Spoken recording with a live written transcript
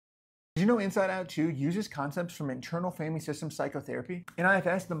Did you know Inside Out 2 uses concepts from internal family system psychotherapy? In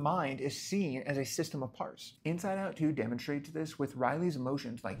IFS, the mind is seen as a system of parts. Inside Out 2 demonstrates this with Riley's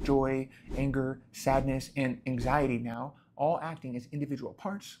emotions like joy, anger, sadness, and anxiety now all acting as individual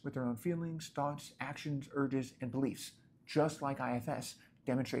parts with their own feelings, thoughts, actions, urges, and beliefs, just like IFS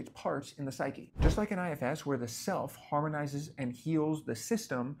demonstrates parts in the psyche. Just like in IFS, where the self harmonizes and heals the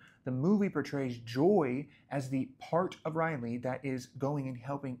system, the movie portrays joy as the part of Riley that is going and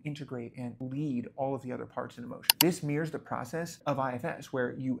helping integrate and lead all of the other parts and emotions. This mirrors the process of IFS,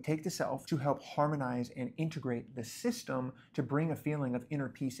 where you take the self to help harmonize and integrate the system to bring a feeling of inner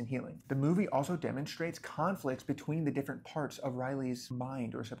peace and healing. The movie also demonstrates conflicts between the different parts of Riley's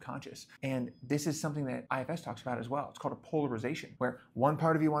mind or subconscious. And this is something that IFS talks about as well. It's called a polarization, where one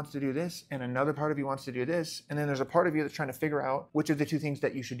part of you wants to do this and another part of you wants to do this, and then there's a part of you that's trying to figure out which of the two things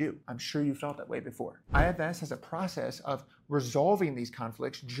that you should do. I'm sure you felt that way before. IFS has a process of resolving these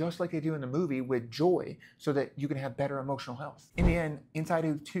conflicts just like they do in the movie with joy so that you can have better emotional health. In the end, Inside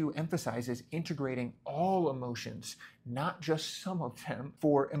Out 2 emphasizes integrating all emotions, not just some of them,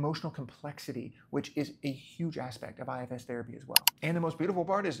 for emotional complexity, which is a huge aspect of IFS therapy as well. And the most beautiful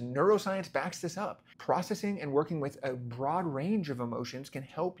part is neuroscience backs this up. Processing and working with a broad range of emotions can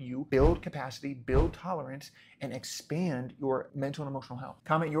help you build capacity, build tolerance, and expand your mental and emotional health.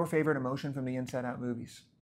 Comment your favorite emotion from the Inside Out movies.